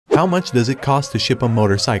How much does it cost to ship a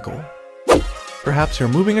motorcycle? Perhaps you're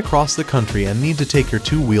moving across the country and need to take your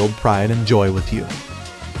two-wheeled pride and joy with you.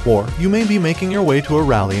 Or you may be making your way to a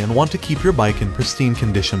rally and want to keep your bike in pristine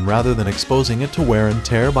condition rather than exposing it to wear and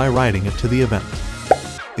tear by riding it to the event.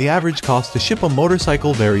 The average cost to ship a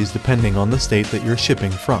motorcycle varies depending on the state that you're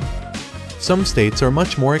shipping from. Some states are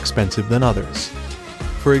much more expensive than others.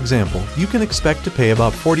 For example, you can expect to pay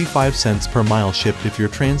about 45 cents per mile shipped if you're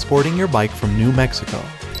transporting your bike from New Mexico.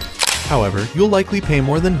 However, you'll likely pay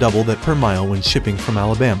more than double that per mile when shipping from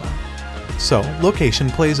Alabama. So, location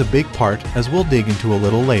plays a big part, as we'll dig into a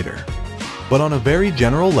little later. But on a very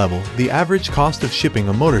general level, the average cost of shipping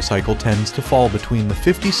a motorcycle tends to fall between the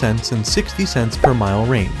 50 cents and 60 cents per mile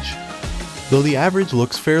range. Though the average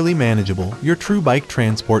looks fairly manageable, your true bike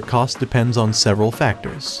transport cost depends on several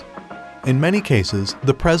factors. In many cases,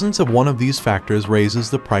 the presence of one of these factors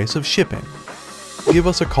raises the price of shipping. Give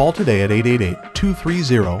us a call today at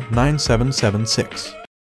 888-230-9776.